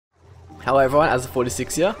Hello everyone,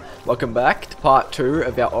 AzzaFortysix here. Welcome back to part 2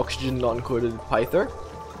 of our oxygen non-included playthrough.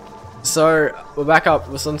 So, we're back up,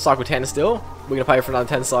 we're on cycle 10 still. We're going to play for another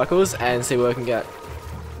 10 cycles and see what we can get.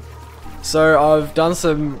 So, I've done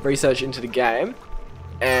some research into the game,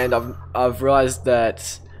 and I've realised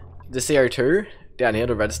that the CO2 down here,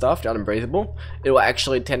 the red stuff, the unbreathable, it will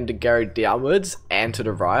actually tend to go downwards and to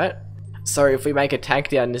the right. So if we make a tank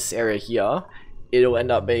down this area here, it'll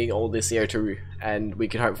end up being all this CO2 and we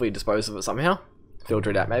can hopefully dispose of it somehow. Filter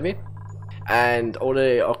it out maybe. And all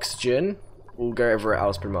the oxygen will go everywhere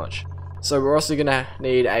else pretty much. So we're also going to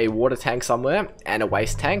need a water tank somewhere and a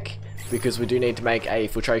waste tank, because we do need to make a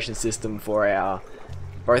filtration system for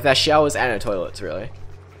both our showers and our toilets really.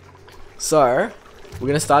 So we're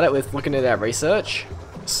going to start it with looking at our research.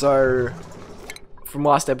 So from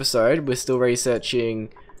last episode we're still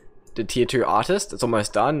researching the tier 2 artist. It's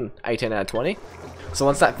almost done, 18 out of 20. So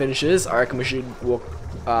once that finishes, I reckon we should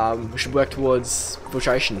work towards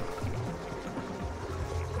filtration.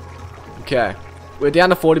 Okay, we're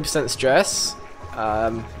down to 40% stress.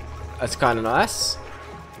 That's kind of nice.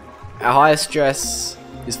 Our highest stress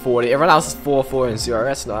is 40. Everyone else is 4, 4, and 0.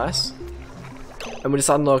 That's nice. And we just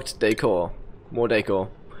unlocked decor, more decor.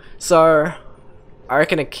 So I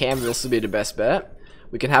reckon a canvas would be the best bet.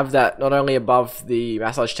 We can have that not only above the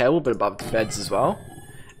massage table, but above the beds as well.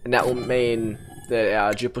 And that will mean that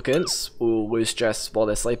our duplicants will lose stress while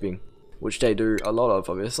they're sleeping, which they do a lot of,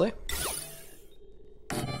 obviously.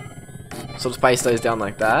 So just paste those down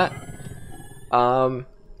like that.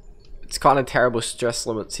 It's kind of terrible stress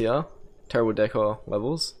limits here. Terrible decor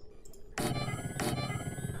levels.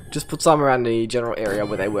 Just put some around the general area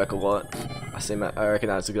where they work a lot. I reckon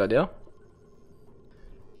that's a good idea.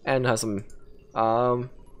 And have some...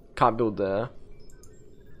 can't build there.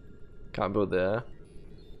 Can't build there.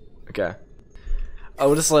 Okay. I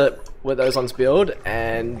will just let those ones build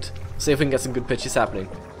and see if we can get some good pictures happening.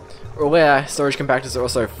 All our storage compactors are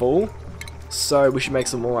also full, so we should make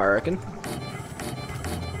some more, I reckon.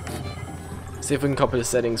 See if we can copy the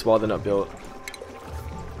settings while they're not built.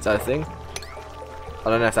 Is that a thing? I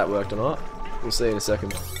don't know if that worked or not. We'll see in a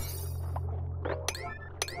second.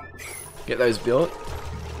 Get those built.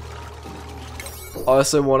 I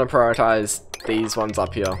also want to prioritize these ones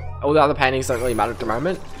up here. All the other paintings don't really matter at the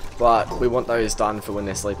moment, but we want those done for when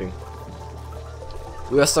they're sleeping.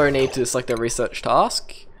 We also need to select a research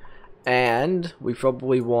task, and we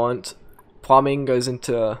probably want plumbing goes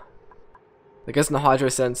into the hydro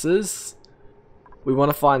sensors. We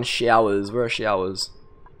want to find showers. Where are showers?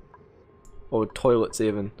 Or toilets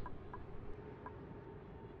even.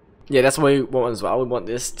 Yeah, that's what we want as well. We want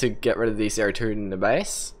this to get rid of the CO2 in the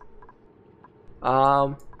base.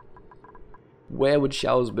 Where would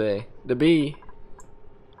showers be? They'd be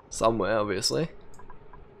somewhere, obviously.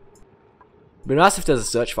 It'd be nice if there's a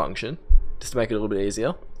search function, just to make it a little bit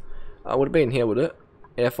easier. Would it be in here, would it?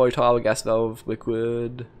 Airflow tile, gas valve,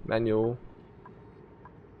 liquid, manual.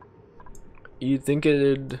 You'd think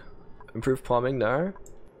it'd improve plumbing, no?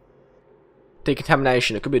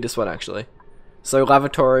 Decontamination, it could be this one actually. So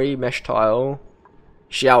lavatory, mesh tile,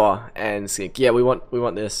 shower, and sink. Yeah, we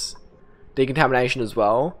want this. Decontamination as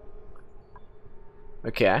well.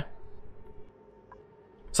 Okay.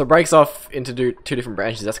 So it breaks off into two different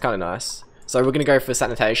branches. That's kind of nice. So we're going to go for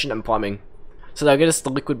sanitation and plumbing. So they'll get us the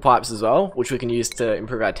liquid pipes as well, which we can use to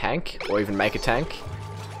improve our tank, or even make a tank.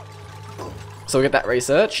 So we'll get that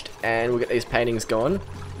researched, and we'll get these paintings going.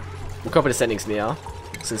 We'll copy the settings now,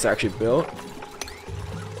 since they're actually built.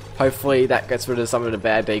 Hopefully that gets rid of some of the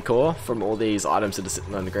bad decor from all these items that are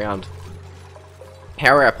sitting on the ground.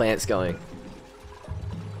 How are our plants going?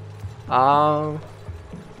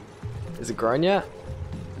 Is it grown yet?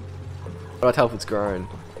 How do I tell if it's grown?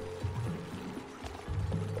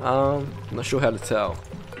 I'm not sure how to tell.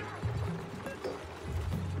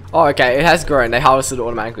 Oh, okay, it has grown. They harvested it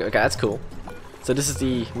automatically. Okay, that's cool. So this is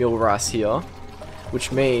the meal rice here,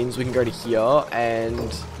 which means we can go to here and...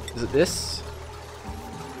 is it this?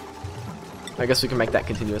 I guess we can make that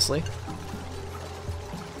continuously.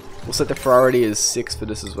 We'll set the priority as 6 for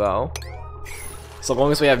this as well. So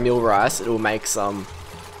long as we have meal rice, it will make some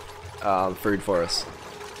food for us.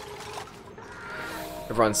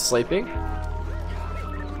 Everyone's sleeping.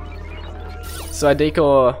 So our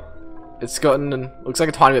decor, it's gotten, looks like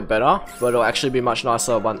a tiny bit better, but it'll actually be much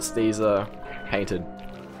nicer once these are painted.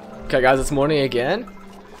 Okay guys, it's morning again.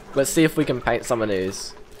 Let's see if we can paint some of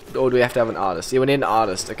these. Or do we have to have an artist? Yeah, we need an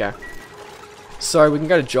artist, okay. So we can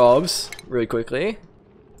go to jobs really quickly.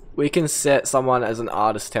 We can set someone as an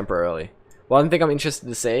artist temporarily. One thing I'm interested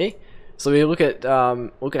to see, so we look at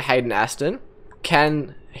Hayden Aston.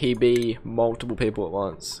 Can he be multiple people at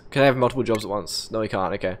once? Can I have multiple jobs at once? No, he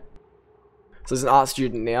can't. Okay. there's an art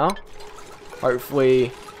student now.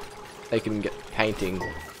 Hopefully they can get painting.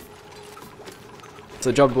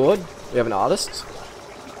 So job board, we have an artist.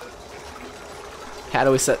 How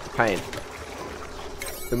do we set the paint?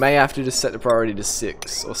 We may have to just set the priority to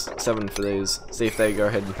 6 or 7 for these. See if they go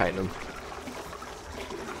ahead and paint them.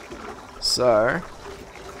 So, are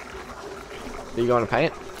you going to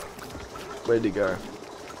paint? Where did he go?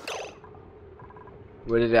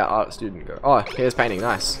 Where did our art student go? Oh, here's painting,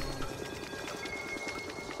 nice.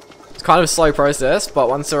 It's kind of a slow process, but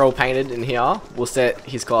once they're all painted in here, we'll set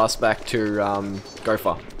his class back to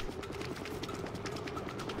Gopher.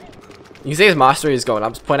 You can see his mastery is going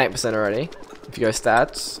up, it's 0.8% already. If you go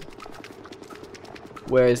stats,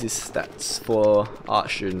 where is his stats for art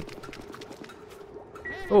student?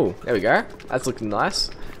 Oh, there we go. That's looking nice.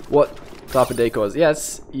 What type of decors?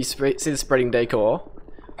 Yes, you see the spreading decor.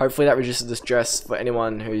 Hopefully that reduces the stress for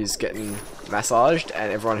anyone who's getting massaged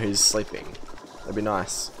and everyone who's sleeping. That'd be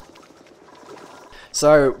nice.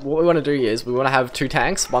 So what we want to do is we want to have 2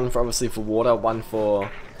 tanks, one for obviously for water, one for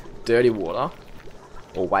dirty water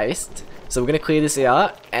or waste. So we're going to clear this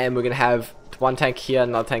out and we're going to have 1 tank here,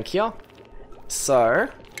 another tank here. So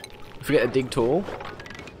if we get a dig tool,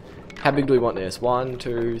 how big do we want this? 1,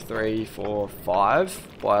 2, 3, 4, 5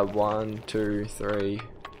 by 1, 2, 3,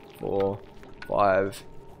 4, 5,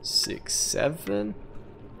 6, 7.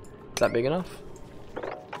 Is that big enough?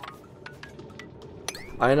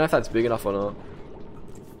 I don't know if that's big enough or not.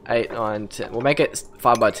 8, 9, 10. We'll make it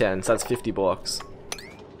 5 by 10, so that's 50 blocks.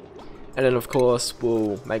 And then of course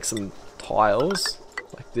we'll make some tiles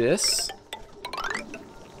like this.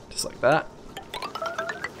 Just like that.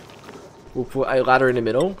 We'll put a ladder in the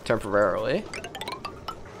middle temporarily.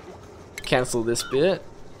 Cancel this bit.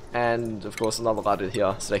 And of course another ladder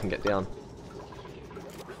here so they can get down.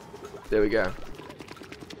 There we go.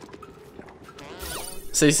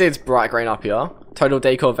 So you see it's bright green up here. Total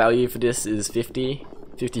decor value for this is 50.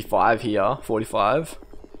 55 here. 45.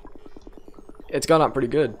 It's gone up pretty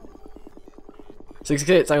good. So you can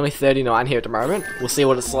see it's only 39 here at the moment. We'll see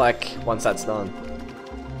what it's like once that's done.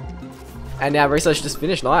 And now research just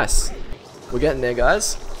finished. Nice. We're getting there,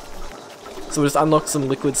 guys. So we'll just unlock some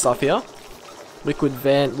liquid stuff here. Liquid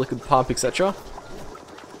vent, liquid pump, etc.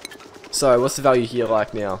 So what's the value here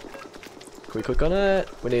like now? Can we click on it?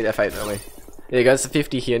 We need F8, don't we? There you go, it's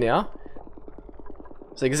 50 here now.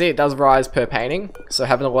 So you can see it does rise per painting. So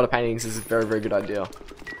having a lot of paintings is a very, very good idea.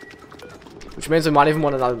 Which means we might even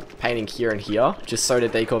want another painting here and here. Just so the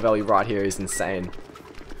decor value right here is insane.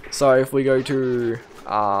 So if we go to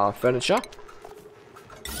furniture.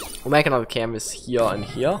 We'll make another canvas here and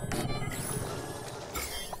here.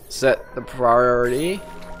 Set the priority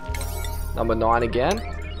number 9 again.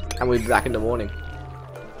 And we'll be back in the morning.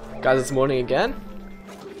 Guys, it's morning again.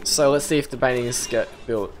 So let's see if the paintings get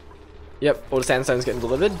built. Yep, all the sandstone's getting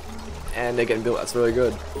delivered. And they're getting built, that's really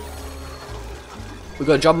good. We've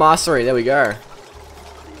got job mastery, there we go.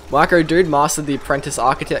 Micro Dude mastered the apprentice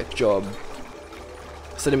architect job.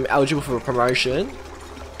 So I'm eligible for a promotion.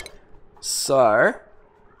 So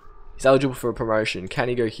he's eligible for a promotion. Can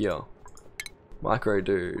he go here? Micro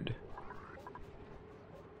Dude.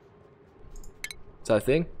 Is that a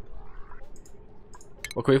thing?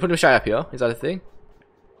 Or can we put him straight up here? Is that a thing?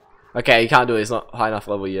 Okay, he can't do it. He's not high enough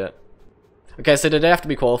level yet. Okay, so they have to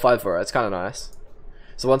be qualified for it. It's kind of nice.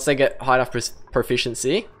 So once they get high enough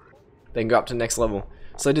proficiency, they can go up to the next level.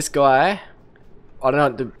 So this guy, I don't know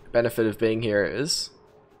what the benefit of being here is.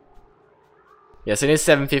 Yeah, so he needs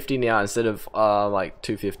 750 now instead of like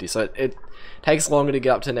 250. So it takes longer to get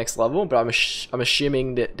up to the next level, but I'm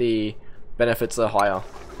assuming that the benefits are higher,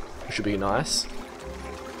 which should be nice.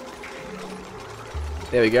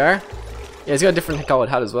 There we go. Yeah, he's got a different colored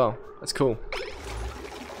hat as well. That's cool.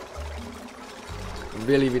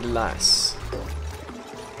 Really, really nice.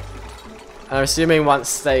 And I'm assuming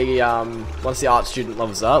once they, once the art student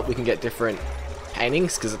levels up, we can get different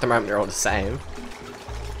paintings because at the moment they're all the same.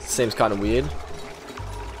 Seems kind of weird.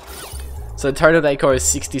 So the total decor is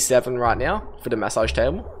 67 right now for the massage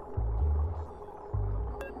table.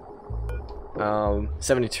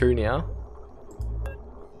 72 now.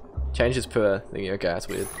 Changes per thingy. Okay, that's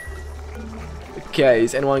weird. Okay,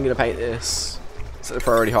 is anyone gonna paint this? Set the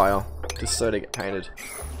priority higher, just so they get painted.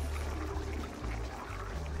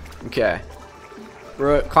 Okay,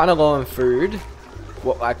 we're kind of low on food.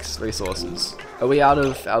 What lacks resources? Are we out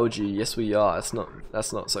of algae? Yes, we are.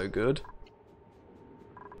 That's not so good.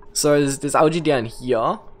 So there's algae down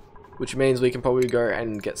here, which means we can probably go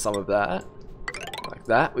and get some of that, like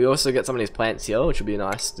that. We also get some of these plants here, which would be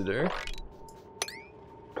nice to do.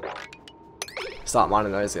 Start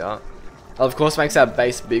mining those out. Of course, makes our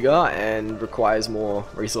base bigger and requires more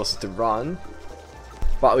resources to run.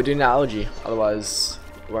 But we do need algae, otherwise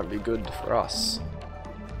it won't be good for us.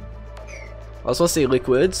 I also want to see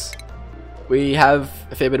liquids. We have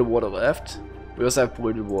a fair bit of water left. We also have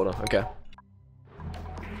polluted water. Okay.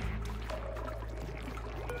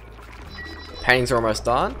 Paintings are almost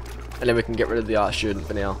done, and then we can get rid of the art student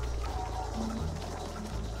for now.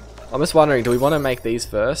 I'm just wondering, do we want to make these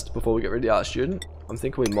first before we get rid of the art student? I'm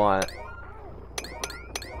thinking we might.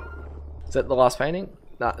 Is that the last painting?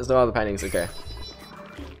 Nah, there's no other paintings. Okay.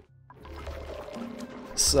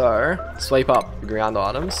 So, sweep up the ground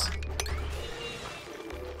items.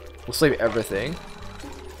 We'll sweep everything,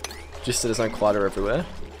 just so there's no clutter everywhere.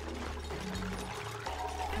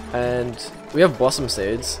 And we have blossom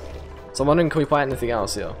seeds. So I'm wondering, can we plant anything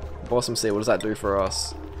else here? Blossom seed, what does that do for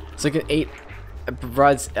us? So you can eat, it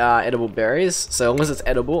provides edible berries. So as long as it's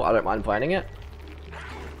edible, I don't mind planting it.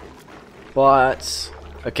 But,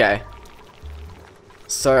 okay.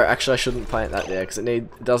 So actually I shouldn't plant that there, because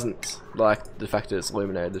it doesn't like the fact that it's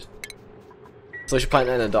illuminated. So I should plant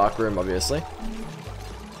it in a dark room, obviously.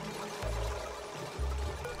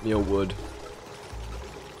 Near wood.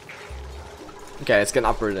 Okay, it's getting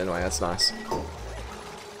uprooted anyway, that's nice.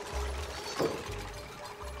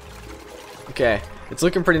 Okay, it's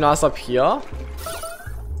looking pretty nice up here.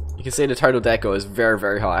 You can see the total deco is very,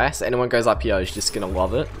 very high, so anyone goes up here is just gonna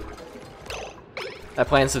love it. Our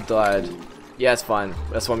plants have died. Yeah, it's fine.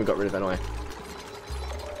 That's one we got rid of anyway.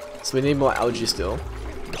 So we need more algae still,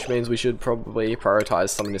 which means we should probably prioritize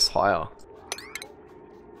some of this higher.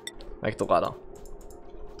 Make the ladder.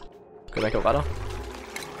 Can we make a ladder?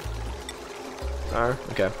 No?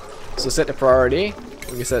 Okay. So set the priority.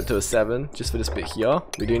 We can set it to a 7 just for this bit here.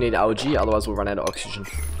 We do need algae, otherwise we'll run out of oxygen.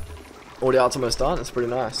 All the art's almost done. It's pretty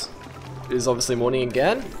nice. It is obviously morning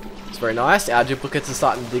again. It's very nice. Our duplicates are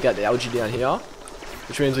starting to dig out the algae down here,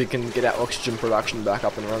 which means we can get our oxygen production back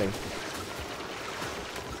up and running.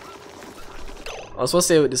 I just want to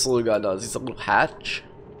see what this little guy does. He's a little hatch.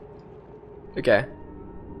 Okay.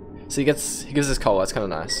 So he gives us coal. That's kind of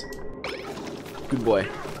nice. Good boy.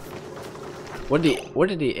 What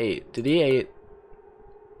did he eat? Did he eat?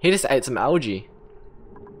 He just ate some algae.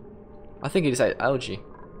 I think he just ate algae.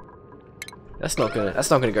 That's not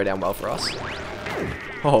gonna go down well for us.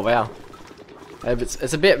 Oh wow.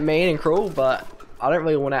 It's a bit mean and cruel, but I don't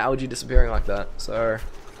really want our algae disappearing like that. So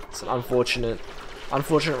it's an unfortunate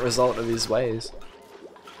result of his ways.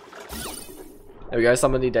 There we go.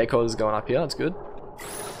 Some of the decor is going up here. That's good.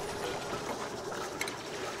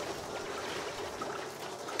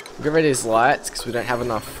 Get rid of these lights because we don't have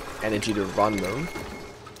enough energy to run them.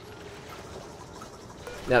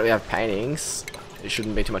 Now that we have paintings, it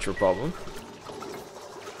shouldn't be too much of a problem.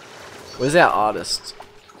 Where's our artist?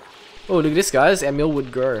 Oh, look at this, guys. Our mill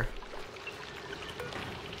would grow.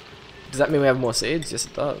 Does that mean we have more seeds? Yes,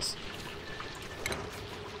 it does.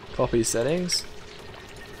 Copy settings.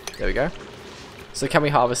 There we go. So can we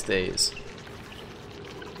harvest these?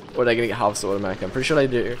 Or are they going to get harvested automatically? I'm pretty sure they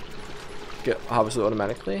do get harvested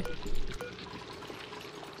automatically.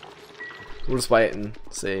 We'll just wait and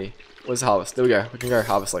see. Where's the harvest? There we go. We can go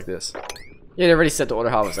harvest like this. Yeah, they're already set to auto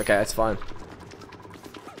harvest. Okay, that's fine.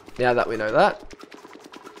 Now that we know that,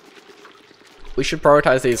 we should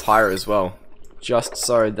prioritize these higher as well, just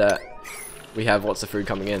so that we have lots of food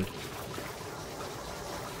coming in.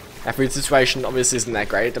 Our food situation obviously isn't that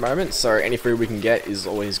great at the moment, so any food we can get is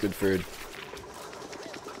always good food.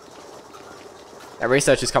 Our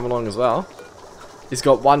research is coming along as well. He's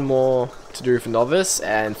got 1 more to do for novice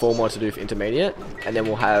and 4 more to do for intermediate, and then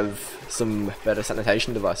we'll have some better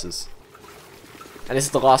sanitation devices. And this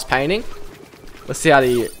is the last painting. Let's see how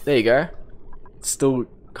there you go. It's still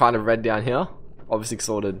kind of red down here. Obviously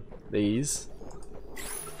sorted these,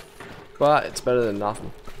 but it's better than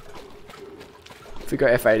nothing. If we go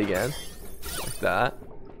F8 again, like that.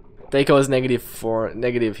 Deco is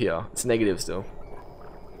negative here. It's negative still.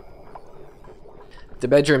 The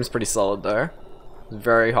bedroom's pretty solid though.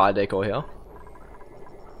 Very high decor here.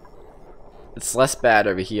 It's less bad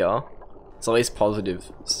over here. It's at least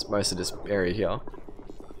positive most of this area here.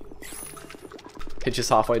 Pitch is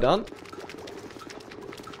halfway done.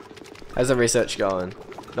 How's the research going?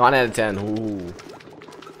 9 out of 10. Ooh.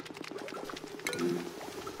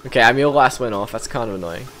 Okay, our meal glass went off. That's kind of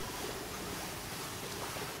annoying.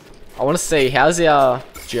 I want to see, how's our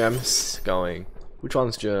germs going? Which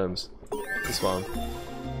one's germs? This one.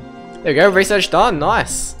 There we go, research done.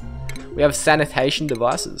 Nice. We have sanitation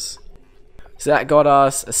devices. So that got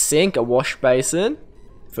us a sink, a wash basin.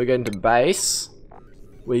 If we go into base,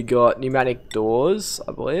 we got pneumatic doors,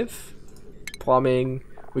 I believe. Plumbing.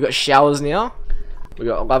 We got showers now. We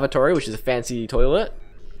got a lavatory, which is a fancy toilet.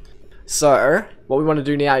 So what we want to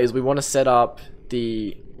do now is we want to set up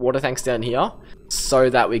the water tanks down here so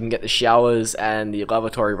that we can get the showers and the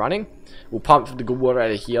lavatory running. We'll pump the good water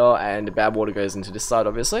out of here and the bad water goes into this side,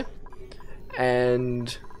 obviously. And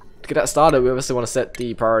to get that started, we obviously want to set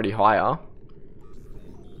the priority higher.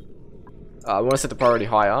 We want to set the priority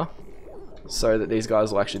higher so that these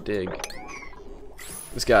guys will actually dig.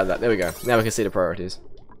 Let's get out of that. There we go. Now we can see the priorities.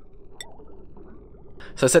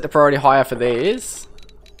 So set the priority higher for these,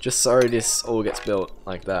 just so this all gets built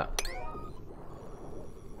like that.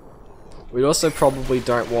 We also probably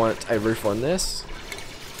don't want a roof on this.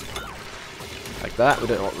 Like that. We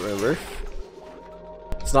don't want a roof.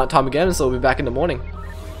 It's night time again, so we'll be back in the morning.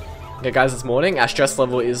 Okay guys, it's morning. Our stress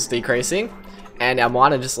level is decreasing. And our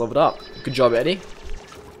miner just leveled up. Good job, Eddie.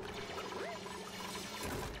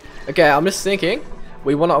 Okay, I'm just thinking.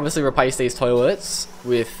 We want to obviously replace these toilets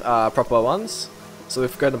with proper ones. So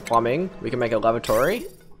if we go to plumbing, we can make a lavatory.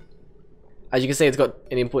 As you can see, it's got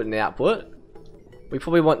an input and an output. We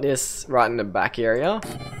probably want this right in the back area.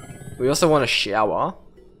 We also want a shower.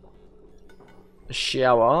 A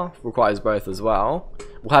shower requires both as well.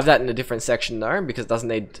 We'll have that in a different section though, because it doesn't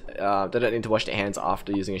need, they don't need to wash their hands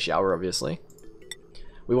after using a shower, obviously.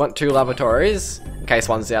 We want 2 lavatories, in case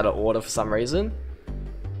one's out of order for some reason.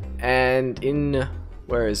 And in,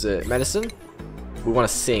 where is it, medicine? We want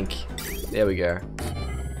a sink. There we go.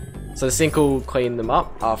 So the sink will clean them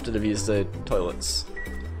up after they've used the toilets.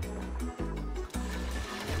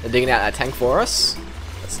 They're digging out a tank for us.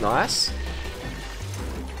 That's nice.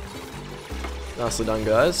 Nicely done,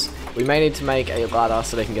 guys. We may need to make a ladder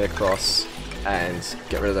so they can get across and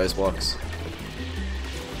get rid of those blocks.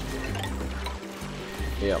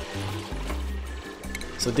 Yep.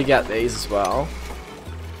 So dig out these as well.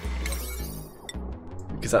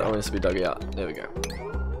 Because that one needs to be dug out. There we go.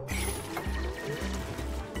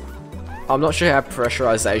 I'm not sure how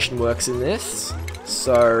pressurization works in this.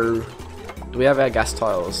 So, do we have our gas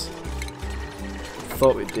tiles?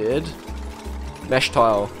 Thought we did. Mesh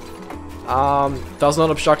tile. Does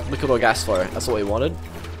not obstruct liquid or gas flow. That's what we wanted.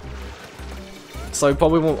 So we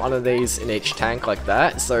probably want one of these in each tank like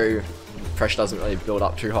that, so pressure doesn't really build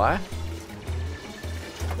up too high.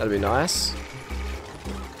 That'd be nice.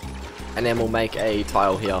 And then we'll make a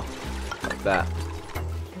tile here, like that.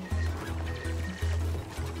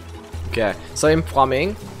 Okay, so in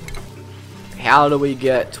plumbing, how do we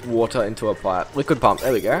get water into a pipe? Liquid pump,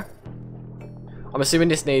 there we go. I'm assuming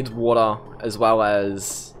this needs water as well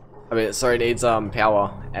as, it needs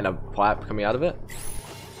power and a pipe coming out of it.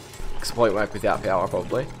 Because it probably won't work without power,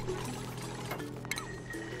 probably.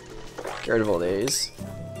 Get rid of all these.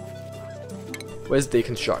 Where's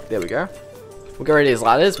deconstruct? There we go. We'll get rid of these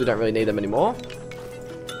ladders, we don't really need them anymore.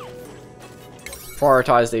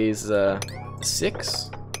 Prioritize these 6.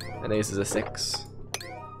 And these is a 6.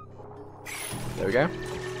 There we go.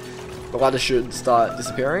 The ladder should start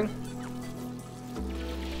disappearing.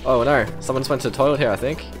 Oh no, someone's went to the toilet here, I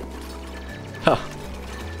think. Huh.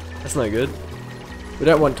 That's no good. We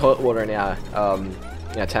don't want toilet water in our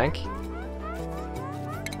tank.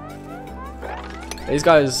 These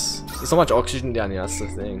guys, there's not much oxygen down here, that's the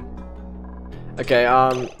thing. Okay,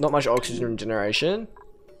 not much oxygen generation.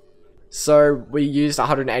 So we used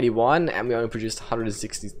 181 and we only produced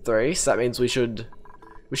 163, so that means we should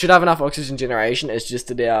have enough oxygen generation. It's just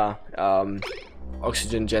that our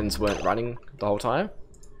oxygen gens weren't running the whole time.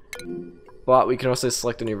 But we can also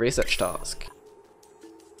select a new research task.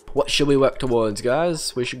 What should we work towards,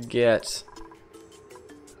 guys? We should get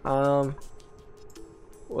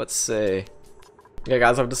let's see. Okay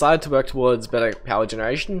guys, I've decided to work towards better power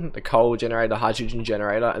generation, the coal generator, hydrogen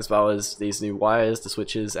generator, as well as these new wires, the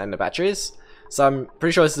switches, and the batteries. So I'm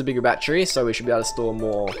pretty sure this is a bigger battery, so we should be able to store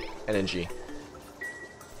more energy.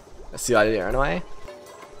 That's the idea anyway.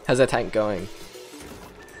 How's our tank going?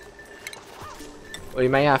 We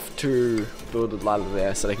may have to build a ladder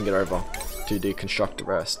there so they can get over to deconstruct the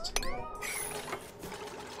rest.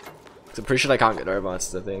 So I'm pretty sure they can't get over,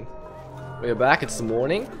 that's the thing. We're back, it's the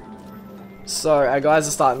morning. So our guys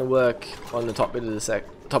are starting to work on the top bit of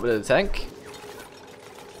the tank.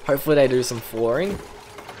 Hopefully they do some flooring.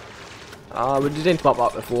 We didn't bump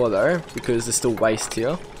up before though, because there's still waste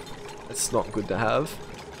here. It's not good to have.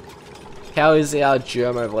 How is our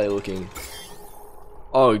germ overlay looking?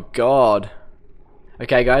 Oh god.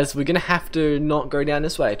 Okay guys, we're gonna have to not go down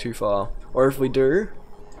this way too far. Or if we do,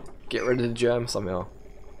 get rid of the germ somehow.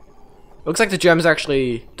 Looks like the germ's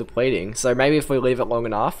actually depleting, so maybe if we leave it long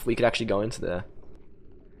enough, we could actually go into there.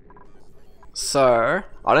 So,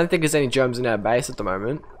 I don't think there's any germs in our base at the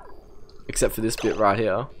moment, except for this bit right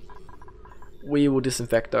here. We will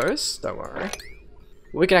disinfect those, don't worry.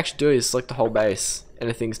 What we can actually do is select the whole base.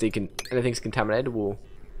 Anything's contaminated, we'll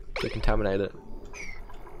decontaminate it.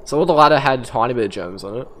 So all the ladder had a tiny bit of germs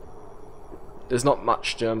on it. There's not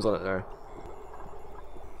much germs on it though.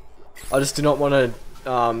 I just do not want to,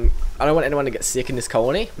 I don't want anyone to get sick in this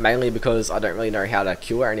colony, mainly because I don't really know how to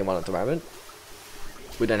cure anyone at the moment.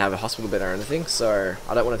 We don't have a hospital bed or anything, so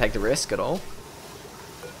I don't want to take the risk at all.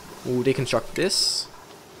 We'll deconstruct this.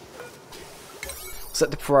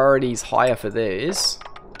 Set the priorities higher for these.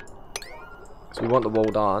 So we want the wall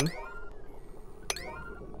done.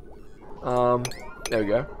 There we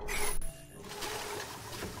go.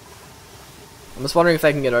 I'm just wondering if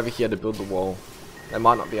they can get over here to build the wall. They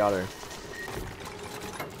might not be able to.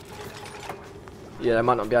 Yeah, they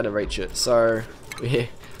might not be able to reach it, so we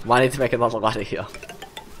might need to make another ladder here,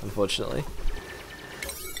 unfortunately.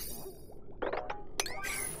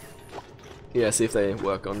 Yeah, see if they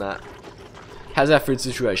work on that. How's our food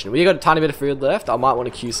situation? We got a tiny bit of food left. I might want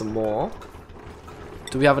to queue some more.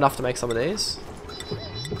 Do we have enough to make some of these?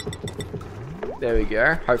 There we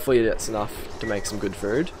go. Hopefully that's enough to make some good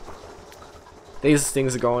food. These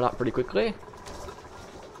things are going up pretty quickly.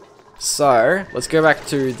 So, let's go back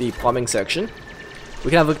to the plumbing section. We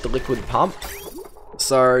can have a look at the liquid pump.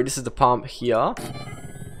 So, this is the pump here.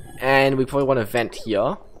 And we probably want a vent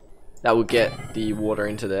here. That will get the water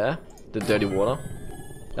into there. The dirty water.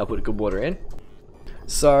 That'll put good water in.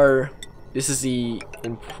 So, this is the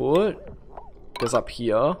input. Goes up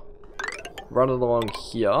here. Run it along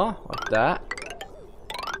here, like that.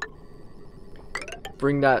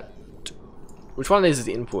 Bring that... Which one of these is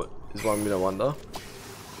the input, is what I'm gonna wonder.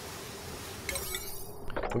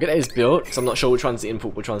 We'll get these built, so I'm not sure which one's the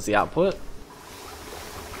input, which one's the output.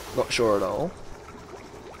 Not sure at all.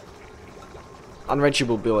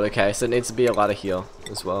 Unreachable build, okay, so it needs to be a ladder here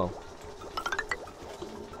as well.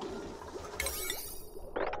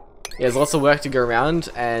 Yeah, there's lots of work to go around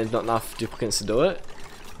and not enough duplicants to do it.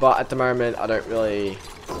 But at the moment, I don't really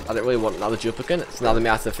want another duplicant. It's another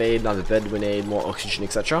mouth to feed, another bed we need, more oxygen,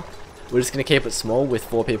 etc. We're just going to keep it small with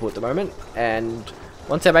 4 people at the moment. And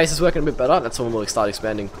once our base is working a bit better, that's when we'll start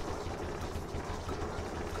expanding.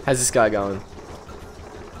 How's this guy going?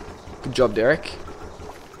 Good job, Derek.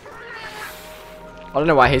 I don't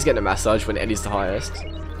know why he's getting a massage when Eddie's the highest.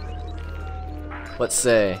 Let's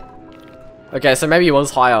see. Okay, so maybe he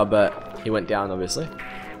was higher, but he went down, obviously.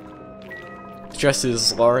 Stress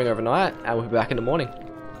is lowering overnight, and we'll be back in the morning.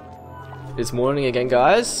 It's morning again,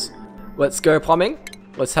 guys. Let's go plumbing.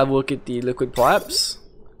 Let's have a look at the liquid pipes.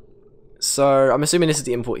 So, I'm assuming this is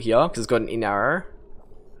the input here, because it's got an in arrow.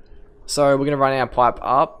 So, we're going to run our pipe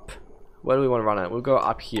up. Where do we want to run it? We'll go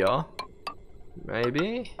up here.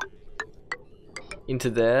 Maybe. Into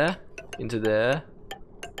there. Into there.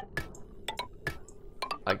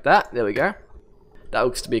 Like that. There we go. That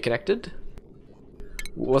looks to be connected.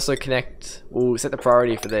 We'll also connect... We'll set the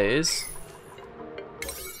priority for these.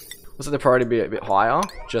 We'll set the priority be a bit higher,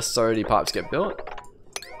 just so the pipes get built.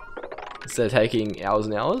 Instead of taking hours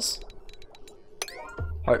and hours.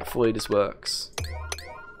 Hopefully this works.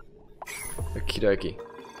 Okie dokie.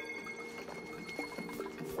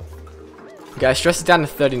 Okay, stress is down to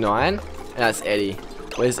 39. And that's Eddie.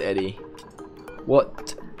 Where's Eddie?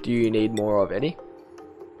 What do you need more of, Eddie?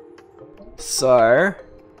 So...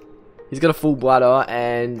 He's got a full bladder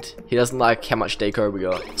and he doesn't like how much deco we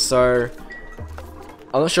got. So...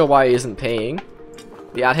 I'm not sure why he isn't peeing.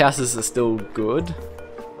 The outhouses are still good.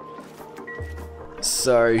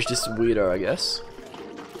 So he's just a weirdo, I guess.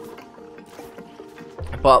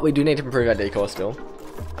 But we do need to improve our decor still.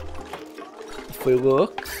 If we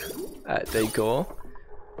look at decor,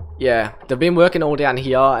 yeah, they've been working all down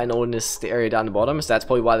here and all in this area down the bottom, so that's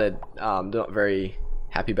probably why they're not very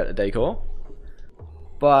happy about the decor.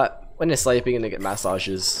 But when they're sleeping and they get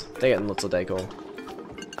massages, they're getting lots of decor.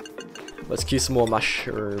 Let's queue some more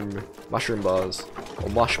mushroom bars, or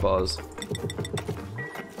mush bars.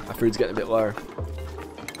 Our food's getting a bit low.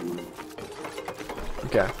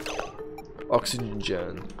 Okay.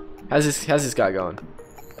 Oxygen. How's this guy going?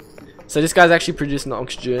 So this guy's actually producing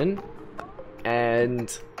oxygen,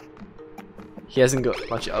 and he hasn't got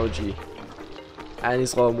much algae, and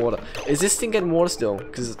he's low on water. Is this thing getting water still?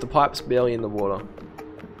 Because the pipe's barely in the water.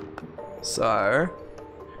 So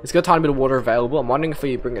it's got a tiny bit of water available. I'm wondering if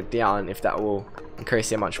we bring it down, if that will increase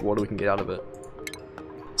how much water we can get out of it.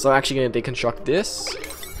 So I'm actually going to deconstruct this,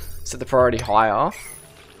 set the priority higher,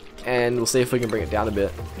 and we'll see if we can bring it down a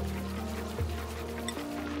bit.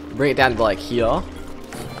 Bring it down to like here,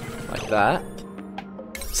 like that.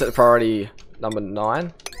 Set the priority number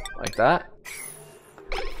 9, like that.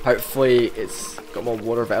 Hopefully it's got more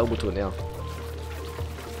water available to it now.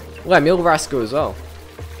 Well, meal rascal as well.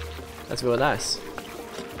 That's really nice.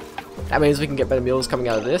 That means we can get better meals coming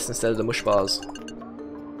out of this instead of the mush bars.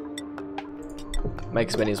 Make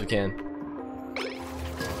as many as we can.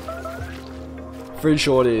 Food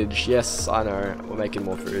shortage. Yes, I know. We're making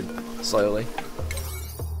more food slowly.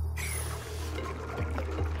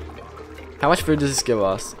 How much food does this give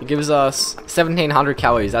us? It gives us 1,700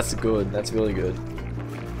 calories. That's good. That's really good.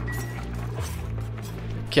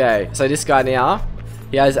 Okay, so this guy now,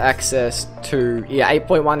 he has access to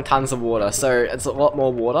 8.1 tons of water. So it's a lot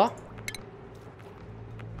more water.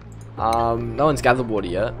 No one's gathered water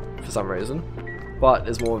yet for some reason, but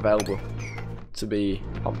there's more available to be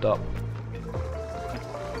pumped up.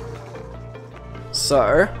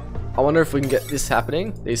 So I wonder if we can get this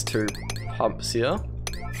happening. These two pumps here.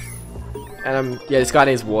 And yeah, this guy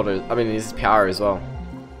needs water. I mean, he needs power as well.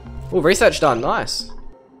 Oh, research done. Nice.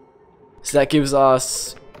 So that gives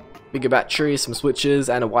us bigger batteries, some switches,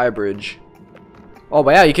 and a wire bridge. Oh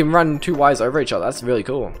wow, you can run 2 wires over each other. That's really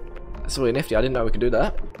cool. That's really nifty. I didn't know we could do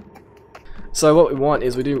that. So what we want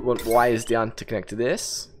is we do want wires down to connect to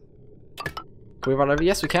this. Can we run over?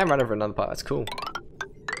 Yes, we can run over another part. That's cool.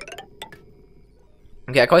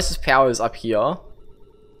 Okay, our closest power is up here.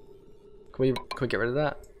 Can we get rid of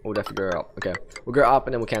that? We'll definitely go up. Okay, we'll go up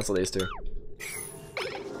and then we'll cancel these two.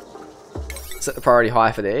 Set the priority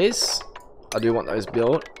high for these. I do want those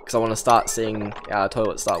built because I want to start seeing our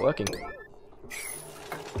toilets start working.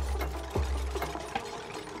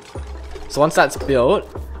 So once that's built,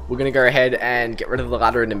 we're going to go ahead and get rid of the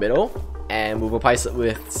ladder in the middle, and we'll replace it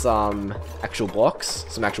with some actual blocks,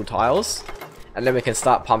 some actual tiles, and then we can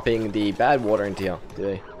start pumping the bad water into here,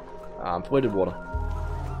 the polluted water.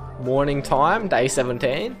 Morning time, day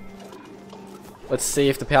 17. Let's see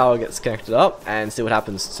if the power gets connected up and see what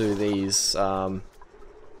happens to these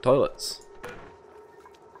toilets.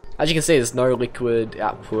 As you can see, there's no liquid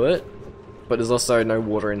output, but there's also no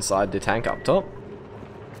water inside the tank up top.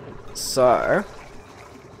 So,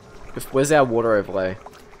 where's our water overlay?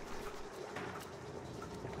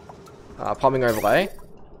 Pumping overlay.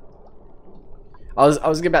 I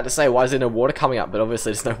was about to say, why is there no water coming up? But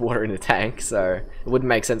obviously there's no water in the tank, so it wouldn't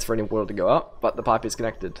make sense for any water to go up, but the pipe is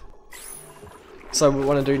connected. So what we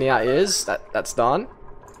want to do now is, that's done.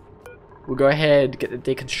 We'll go ahead, get the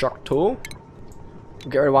deconstruct tool.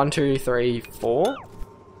 We'll get rid of 1, 2, 3, 4.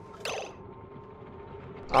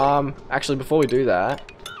 Actually before we do that,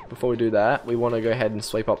 we want to go ahead and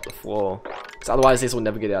sweep up the floor. Because otherwise this will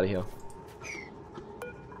never get out of here.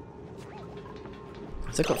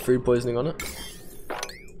 Has it got food poisoning on it?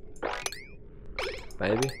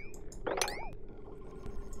 Maybe.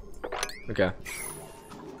 Okay.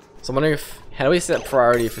 So I'm wondering how do we set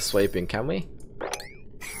priority for sweeping? Can we?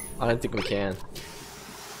 I don't think we can.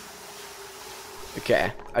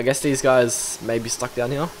 Okay. I guess these guys may be stuck down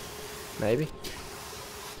here. Maybe.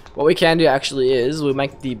 What we can do actually is we'll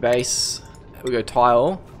make the base. We'll go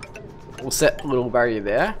tile. We'll set a little barrier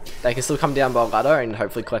there. They can still come down by a ladder and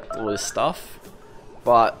hopefully collect all this stuff.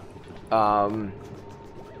 But our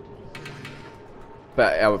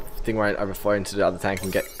thing won't overflow into the other tank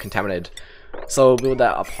and get contaminated. So we'll build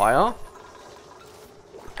that up higher,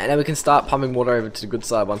 and then we can start pumping water over to the good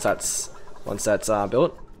side once that's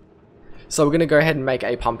built. So we're gonna go ahead and make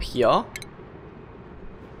a pump here,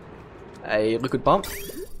 a liquid pump.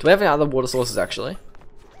 Do we have any other water sources actually?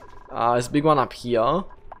 There's a big one up here.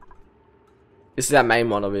 This is our main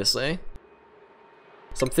one, obviously.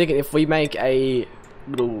 So I'm thinking if we make a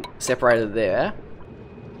little separator there,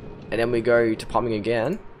 and then we go to pumping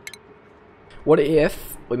again. What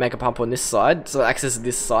if we make a pump on this side, so it accesses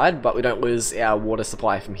this side, but we don't lose our water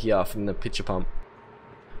supply from here, from the pitcher pump.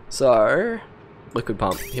 So, liquid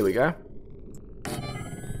pump, here we go.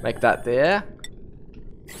 Make that there.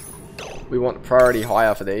 We want priority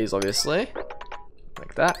higher for these, obviously.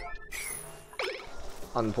 Like that.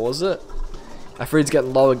 Unpause it. Our food's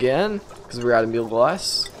getting low again, because we're out of milk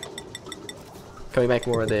ice. Can we make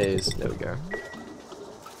more of these? There we go.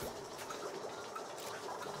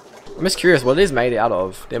 I'm just curious, what are these made out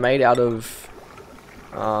of? They're made out of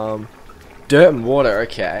dirt and water.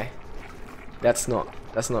 Okay, that's not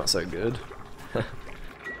so good.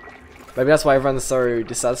 Maybe that's why everyone's so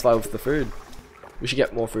dissatisfied with the food. We should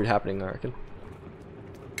get more food happening, I reckon.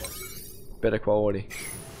 Better quality.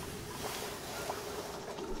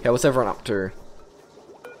 Okay, what's everyone up to?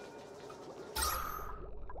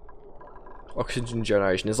 Oxygen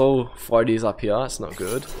generation. There's all floaties up here. It's not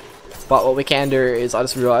good. But what we can do is, I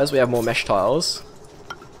just realized we have more mesh tiles,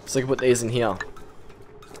 so we can put these in here.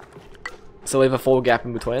 So we have a 4 gap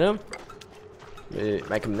in between them. We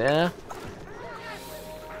make them there,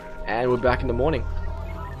 and we're back in the morning.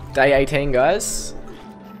 Day 18, guys.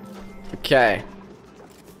 Okay.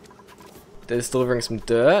 They're just delivering some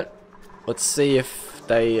dirt. Let's see if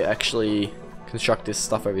they actually construct this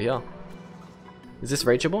stuff over here. Is this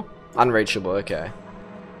reachable? Unreachable, okay.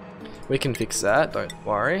 We can fix that, don't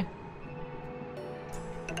worry.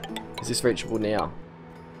 Is this reachable now?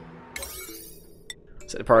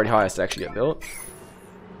 Set the priority highest to actually get built.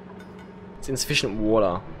 It's insufficient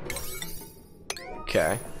water.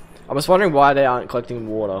 Okay. I'm just wondering why they aren't collecting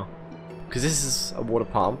water. Because this is a water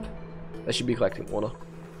pump. They should be collecting water.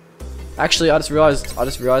 Actually, I just realized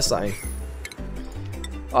something.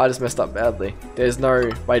 I just messed up badly. There's no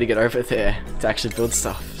way to get over there to actually build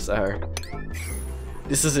stuff, so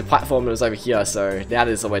this is a platform that was over here, so now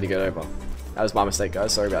there's a way to get over. That was my mistake,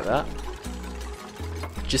 guys, sorry about that.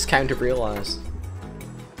 Just came to realize.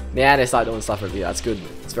 Now they start doing stuff over here, that's good,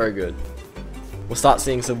 it's very good. We'll start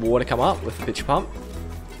seeing some water come up with the pitch pump.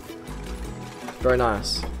 Very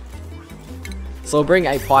nice. So we'll bring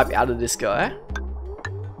a pipe out of this guy.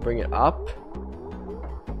 Bring it up.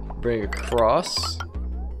 Bring it across.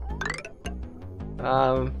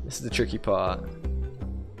 This is the tricky part.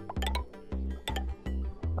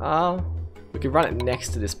 We can run it next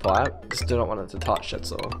to this pipe. Just do not want it to touch,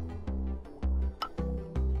 that's all.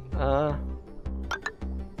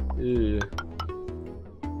 Ew.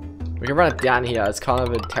 We can run it down here. It's kind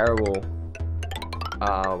of a terrible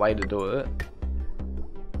way to do it,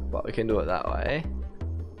 but we can do it that way.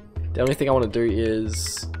 The only thing I want to do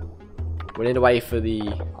is we need a way for the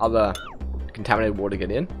other contaminated water to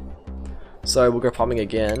get in. So we'll go pumping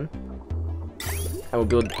again, and we'll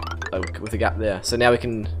build with a gap there. So now we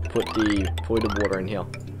can put the polluted water in here.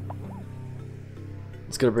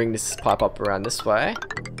 It's gonna bring this pipe up around this way,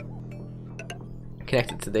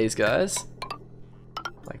 connect it to these guys,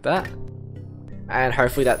 like that, and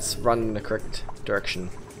hopefully that's run in the correct direction.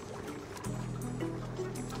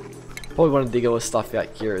 Probably want to dig all this stuff out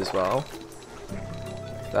here as well,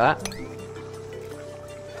 like that.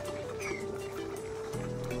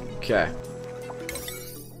 Okay.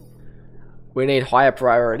 We need higher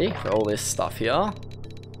priority for all this stuff here.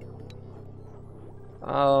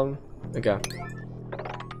 Okay.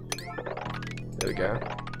 There we go.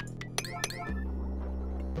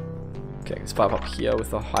 Okay, let's pipe up here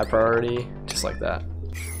with a high priority, just like that.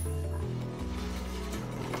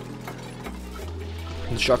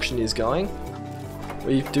 Construction is going.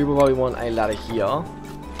 We do probably want a ladder here,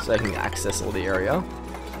 so they can access all the area.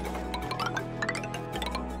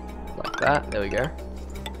 Like that, there we go.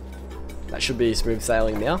 That should be smooth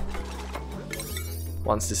sailing now.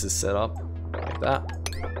 Once this is set up, like that.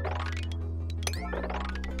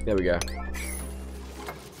 There we go.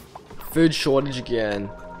 Food shortage again.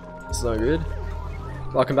 It's no good.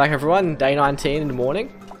 Welcome back everyone, day 19 in the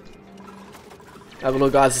morning. Our little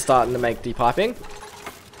guys are starting to make the piping.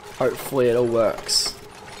 Hopefully it all works.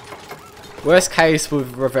 Worst case,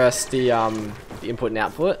 we've reversed the input and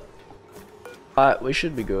output. But we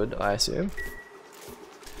should be good, I assume.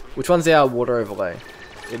 Which one's our water overlay?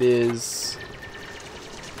 It is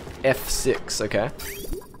F6, okay.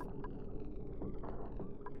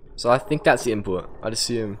 So I think that's the input, I'd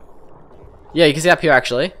assume. Yeah, you can see up here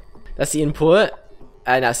actually. That's the input,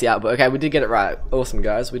 and that's the output. Okay, we did get it right. Awesome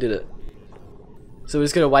guys, we did it. So we're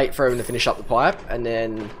just going to wait for him to finish up the pipe, and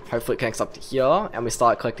then hopefully it connects up to here, and we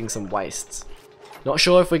start collecting some wastes. Not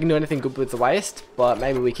sure if we can do anything good with the waste, but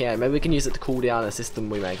maybe we can. Maybe we can use it to cool down a system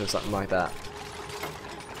we make or something like that.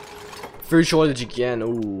 Food shortage again,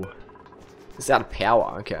 ooh. It's out of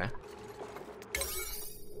power, okay.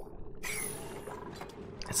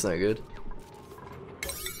 That's no good.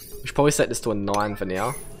 We should probably set this to a 9 for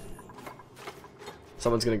now.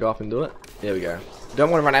 Someone's going to go up and do it. There we go. We don't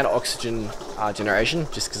want to run out of oxygen generation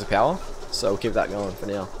just because of power, so we'll keep that going for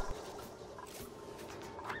now.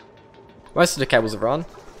 Most of the cables have run.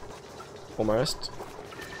 Almost.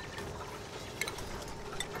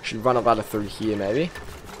 Should run a ladder through here maybe.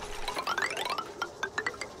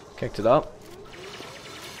 Connect it up.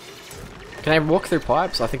 Can they walk through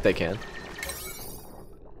pipes? I think they can.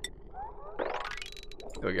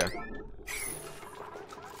 There we go.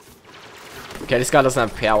 Okay, this guy doesn't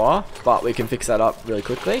have power, but we can fix that up really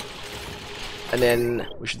quickly. And then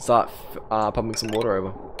we should start pumping some water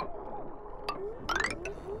over.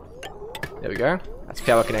 There we go. That's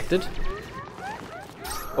power connected.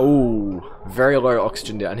 Oh, very low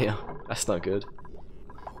oxygen down here. That's not good.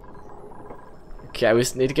 Okay, we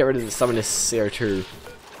just need to get rid of some of this CO2.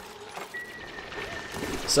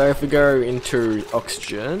 So if we go into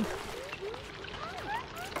oxygen,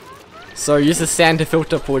 so use the sand to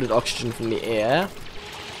filter polluted oxygen from the air.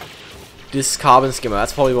 This carbon skimmer,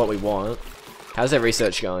 that's probably what we want. How's that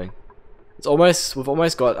research going? It's almost, we've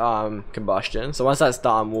almost got combustion. So once that's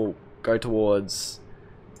done, we'll go towards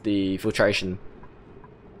the filtration.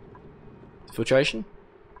 Filtration?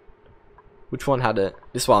 Which one had it?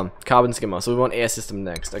 This one, carbon skimmer. So we want air system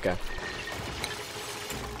next. Okay.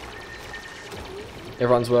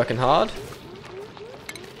 Everyone's working hard.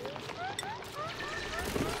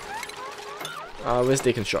 Where's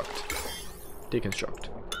deconstruct? Deconstruct.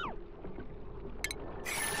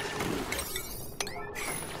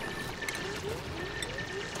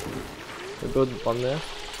 We build one there.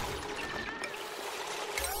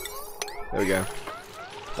 There we go.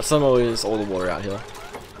 That's always all the water out here.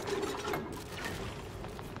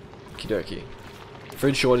 Okie dokie.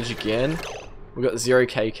 Food shortage again. We got 0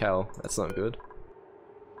 kcal. That's not good.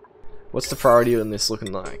 What's the priority on this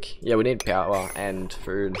looking like? Yeah, we need power and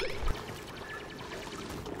food.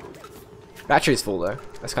 Battery's full though.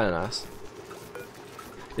 That's kind of nice.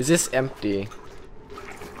 Is this empty?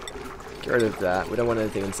 Get rid of that. We don't want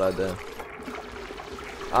anything inside there.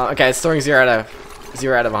 Okay, it's storing 0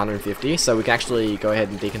 out of 150, so we can actually go ahead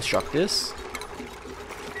and deconstruct this.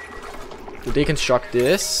 We'll deconstruct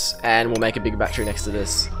this, and we'll make a big battery next to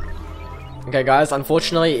this. Okay guys,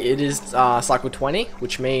 unfortunately it is cycle 20,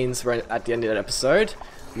 which means we're at the end of that episode.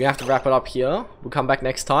 We're gonna have to wrap it up here. We'll come back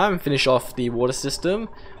next time, finish off the water system,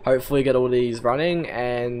 hopefully get all these running,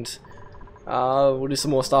 and we'll do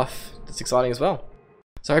some more stuff that's exciting as well.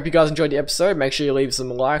 So I hope you guys enjoyed the episode. Make sure you leave some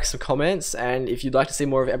likes, some comments, and if you'd like to see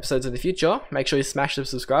more of episodes in the future, make sure you smash the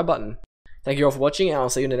subscribe button. Thank you all for watching, and I'll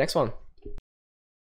see you in the next one.